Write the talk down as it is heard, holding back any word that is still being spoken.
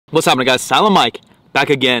What's happening, guys? Silent Mike back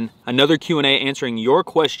again. Another Q&A answering your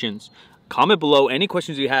questions. Comment below any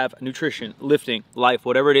questions you have, nutrition, lifting, life,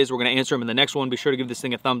 whatever it is. We're going to answer them in the next one. Be sure to give this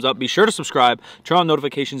thing a thumbs up. Be sure to subscribe. Turn on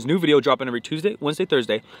notifications. New video dropping every Tuesday, Wednesday,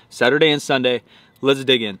 Thursday, Saturday, and Sunday. Let's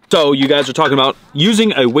dig in. So you guys are talking about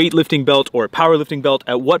using a weightlifting belt or a powerlifting belt.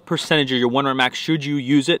 At what percentage of your 1 rep max should you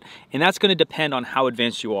use it? And that's going to depend on how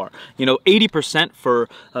advanced you are. You know, 80% for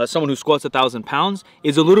someone who squats 1,000 pounds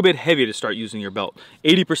is a little bit heavy to start using your belt.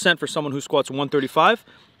 80% for someone who squats 135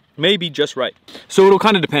 may be just right. So it'll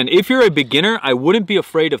kind of depend. If you're a beginner, I wouldn't be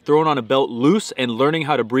afraid of throwing on a belt loose and learning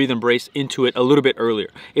how to breathe and brace into it a little bit earlier.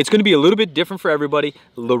 It's going to be a little bit different for everybody.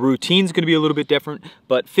 The routine's going to be a little bit different,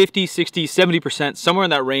 but 50, 60, 70%, somewhere in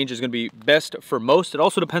that range is going to be best for most. It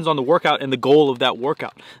also depends on the workout and the goal of that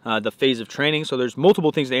workout, the phase of training. So there's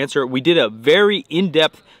multiple things to answer. We did a very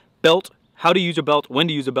in-depth belt, how to use a belt, when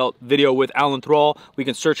to use a belt video with Alan Thrall. We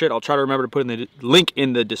can search it. I'll try to remember to put in the link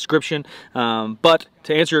in the description. But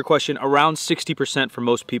to answer your question, around 60% for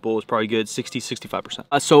most people is probably good, 60,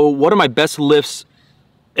 65%. So what are my best lifts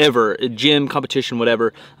ever, gym, competition,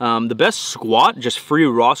 whatever? The best squat, just free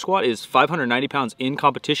raw squat, is 590 pounds in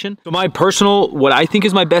competition. So my personal, what I think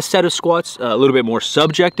is my best set of squats, a little bit more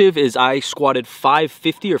subjective, is I squatted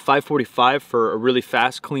 550 or 545 for a really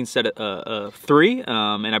fast, clean set of 3.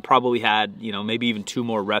 And I probably had, you know, maybe even 2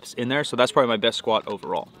 more reps in there. So that's probably my best squat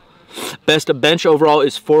overall. Best bench overall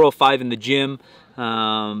is 405 in the gym.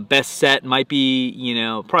 Best set might be, you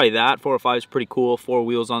know, probably that. 405 is pretty cool, 4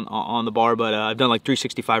 wheels on the bar, but I've done like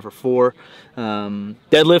 365 for 4.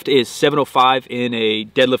 Deadlift is 705 in a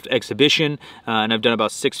deadlift exhibition, and I've done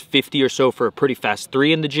about 650 or so for a pretty fast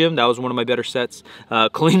 3 in the gym. That was one of my better sets.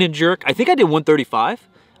 Clean and jerk, I think I did 135.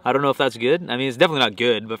 I don't know if that's good. I mean, it's definitely not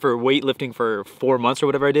good, but for weightlifting for 4 months or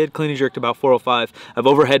whatever I did, clean and jerked about 405. I've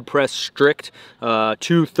overhead pressed strict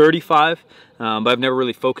 235, but I've never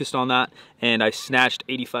really focused on that. And I snatched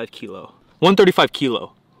 85 kilo. 135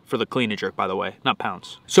 kilo for the clean and jerk, by the way, not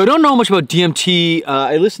pounds. So I don't know much about DMT.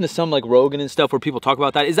 I listen to some like Rogan and stuff where people talk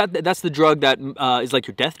about that. That's the drug that is like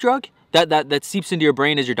your death drug? That seeps into your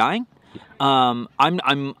brain as you're dying?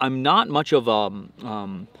 I'm not much of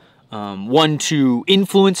one to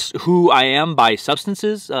influence who I am by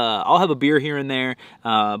substances. I'll have a beer here and there,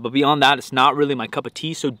 but beyond that, it's not really my cup of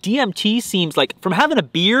tea. So DMT seems like, from having a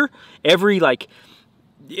beer every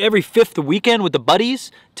 5th weekend with the buddies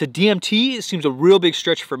to DMT, it seems a real big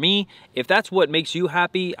stretch for me. If that's what makes you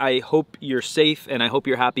happy, I hope you're safe and I hope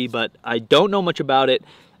you're happy, but I don't know much about it.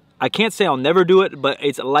 I can't say I'll never do it, but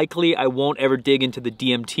it's likely I won't ever dig into the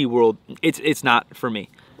DMT world. It's not for me.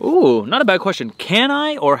 Ooh, not a bad question. Can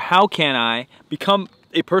I, or how can I become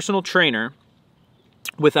a personal trainer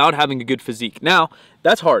without having a good physique? Now,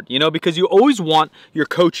 that's hard, you know, because you always want your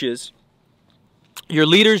coaches, your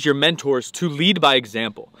leaders, your mentors to lead by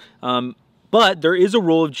example. But there is a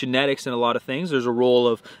role of genetics in a lot of things. There's a role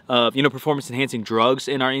of you know, performance enhancing drugs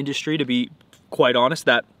in our industry, to be quite honest,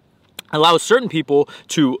 that allows certain people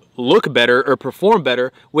to look better or perform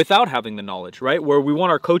better without having the knowledge, right? Where we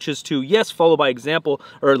want our coaches to, yes, follow by example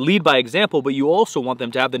or lead by example, but you also want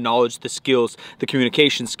them to have the knowledge, the skills, the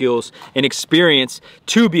communication skills, and experience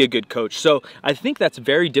to be a good coach. So I think that's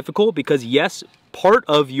very difficult because, yes, part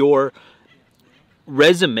of your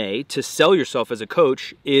resume to sell yourself as a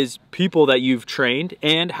coach is people that you've trained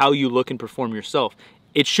and how you look and perform yourself.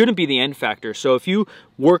 It shouldn't be the end factor. So if you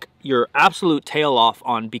work your absolute tail off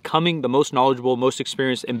on becoming the most knowledgeable, most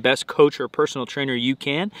experienced, and best coach or personal trainer you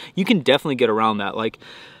can definitely get around that. Like,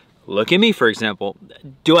 look at me, for example.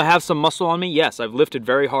 Do I have some muscle on me? Yes, I've lifted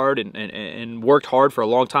very hard and worked hard for a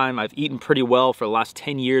long time. I've eaten pretty well for the last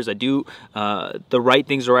 10 years. I do the right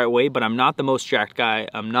things the right way, but I'm not the most jacked guy.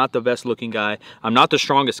 I'm not the best looking guy. I'm not the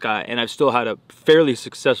strongest guy, and I've still had a fairly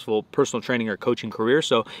successful personal training or coaching career.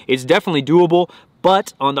 So it's definitely doable.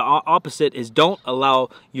 But on the opposite is, don't allow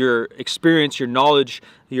your experience, your knowledge,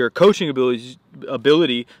 your coaching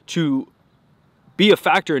ability to be a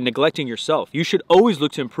factor in neglecting yourself. You should always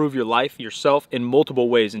look to improve your life, yourself, in multiple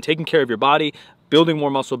ways, and taking care of your body, building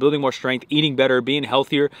more muscle, building more strength, eating better, being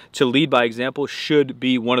healthier, to lead by example should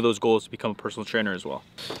be one of those goals to become a personal trainer as well.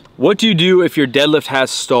 What do you do if your deadlift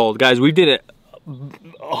has stalled? Guys, we've did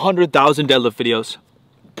 100,000 deadlift videos.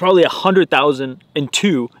 Probably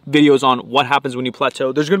 100,002 videos on what happens when you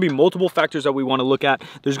plateau. There's going to be multiple factors that we want to look at.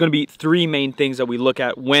 There's going to be 3 main things that we look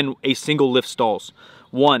at when a single lift stalls.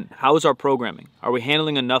 1, how is our programming? Are we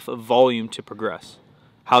handling enough of volume to progress?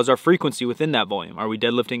 How's our frequency within that volume? Are we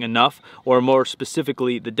deadlifting enough, or more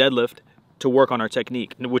specifically, the deadlift to work on our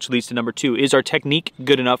technique, which leads to number 2. Is our technique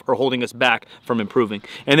good enough or holding us back from improving?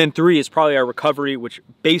 And then 3 is probably our recovery, which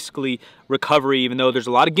basically recovery, even though there's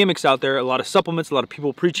a lot of gimmicks out there, a lot of supplements, a lot of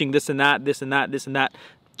people preaching this and that, this and that, this and that,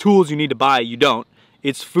 tools you need to buy, you don't.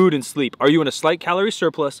 It's food and sleep. Are you in a slight calorie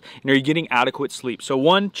surplus, and are you getting adequate sleep? So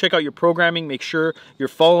 1, check out your programming. Make sure you're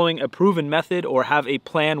following a proven method or have a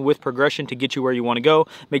plan with progression to get you where you want to go.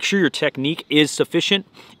 Make sure your technique is sufficient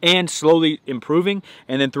and slowly improving.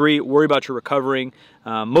 And then 3, worry about your recovering.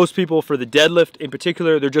 Most people, for the deadlift in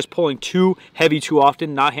particular, they're just pulling too heavy too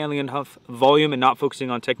often, not handling enough volume and not focusing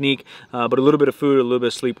on technique. But a little bit of food, a little bit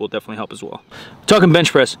of sleep will definitely help as well. Talking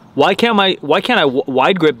bench press, why can't I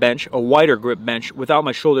wide grip bench, a wider grip bench, without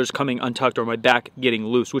my shoulders coming untucked or my back getting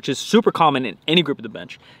loose, which is super common in any grip of the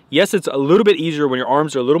bench? Yes, it's a little bit easier when your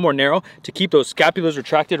arms are a little more narrow to keep those scapulas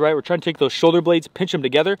retracted, right? We're trying to take those shoulder blades, pinch them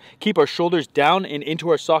together, keep our shoulders down and into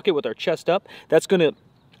our socket with our chest up. That's gonna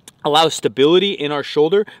allow stability in our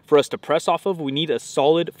shoulder for us to press off of. We need a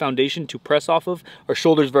solid foundation to press off of. Our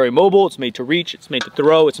shoulder is very mobile. It's made to reach, it's made to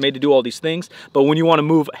throw, it's made to do all these things. But when you want to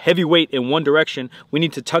move heavy weight in one direction, we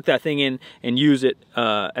need to tuck that thing in and use it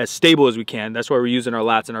as stable as we can. That's why we're using our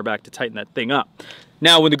lats and our back to tighten that thing up.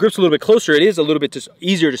 Now, when the grip's a little bit closer, it is a little bit just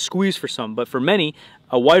easier to squeeze for some, but for many,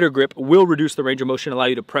 a wider grip will reduce the range of motion, allow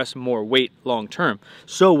you to press more weight long term.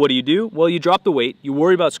 So what do? Well, you drop the weight, you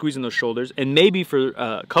worry about squeezing those shoulders, and maybe for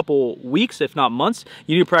a couple weeks, if not months,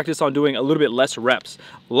 you need to practice on doing a little bit less reps.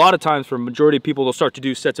 A lot of times, for a majority of people, they'll start to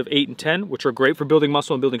do sets of 8 and 10, which are great for building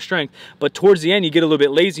muscle and building strength, but towards the end, you get a little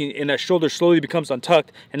bit lazy, and that shoulder slowly becomes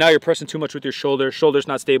untucked, and now you're pressing too much with your shoulder's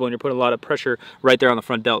not stable, and you're putting a lot of pressure right there on the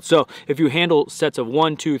front delt. So if you handle sets of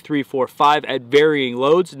 1, 2, 3, 4, 5 at varying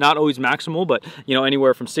loads, not always maximal, but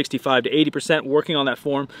anywhere from 65 to 80%, working on that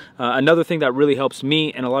form. Another thing that really helps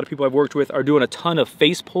me and a lot of people I've worked with are doing a ton of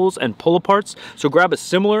face pulls and pull aparts. So grab a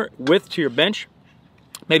similar width to your bench,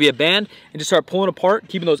 maybe a band, and just start pulling apart,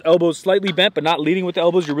 keeping those elbows slightly bent, but not leading with the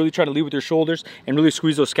elbows. You're really trying to lead with your shoulders and really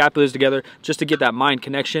squeeze those scapulas together just to get that mind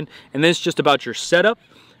connection. And then it's just about your setup,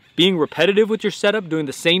 being repetitive with your setup, doing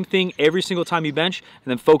the same thing every single time you bench, and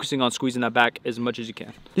then focusing on squeezing that back as much as you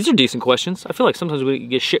can. These are decent questions. I feel like sometimes we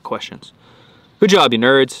get shit questions. Good job, you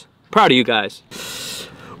nerds. Proud of you guys.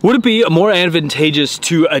 Would it be more advantageous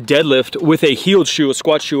to a deadlift with a heeled shoe, a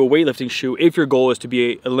squat shoe, a weightlifting shoe, if your goal is to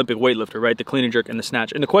be an Olympic weightlifter, right? The clean and jerk and the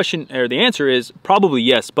snatch. And the question, or the answer is probably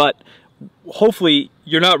yes, but hopefully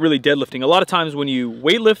you're not really deadlifting. A lot of times when you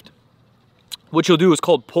weightlift, what you'll do is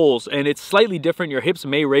called pulls, and it's slightly different. Your hips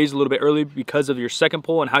may raise a little bit early because of your second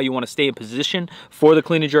pull and how you want to stay in position for the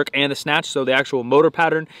clean and jerk and the snatch. So the actual motor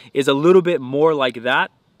pattern is a little bit more like that.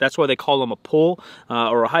 That's why they call them a pull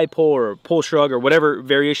or a high pull or a pull shrug or whatever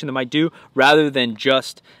variation they might do, rather than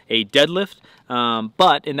just a deadlift.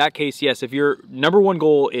 But in that case, yes, if your #1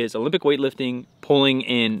 goal is Olympic weightlifting, pulling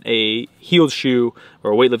in a heeled shoe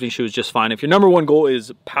or a weightlifting shoe is just fine. If your #1 goal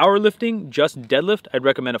is powerlifting, just deadlift, I'd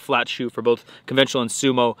recommend a flat shoe for both conventional and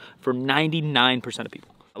sumo for 99% of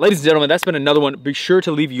people. Ladies and gentlemen, that's been another one. Be sure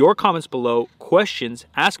to leave your comments below. Questions,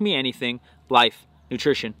 ask me anything, life,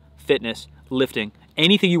 nutrition, fitness, lifting,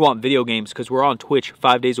 anything you want, video games, because we're on Twitch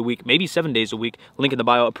 5 days a week, maybe 7 days a week. Link in the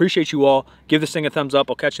bio. Appreciate you all. Give this thing a thumbs up.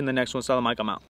 I'll catch you in the next one. Salam, I'm out.